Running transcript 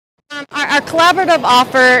Our collaborative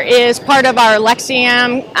offer is part of our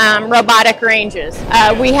Lexium robotic ranges.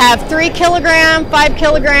 We have 3 kilogram, 5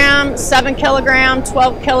 kilogram, 7 kilogram,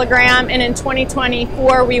 12 kilogram, and in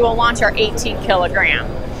 2024 we will launch our 18 kilogram.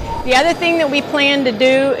 The other thing that we plan to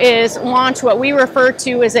do is launch what we refer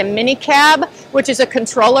to as a mini cab, which is a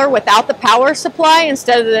controller without the power supply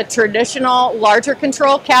instead of the traditional larger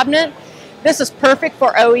control cabinet. This is perfect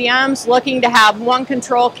for OEMs looking to have one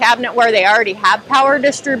control cabinet where they already have power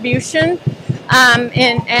distribution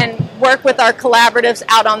and work with our collaboratives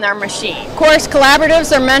out on their machine. Of course,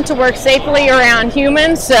 collaboratives are meant to work safely around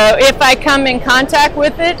humans, so if I come in contact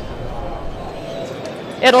with it,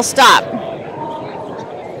 it'll stop.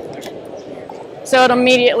 So it'll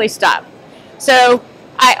immediately stop. So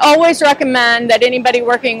I always recommend that anybody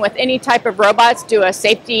working with any type of robots do a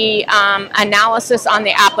safety analysis on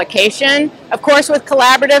the application. Of course, with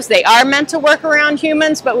collaboratives, they are meant to work around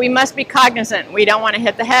humans, but we must be cognizant. We don't want to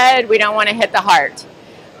hit the head, we don't want to hit the heart.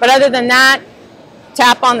 But other than that,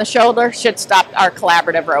 tap on the shoulder should stop our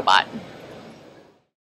collaborative robot.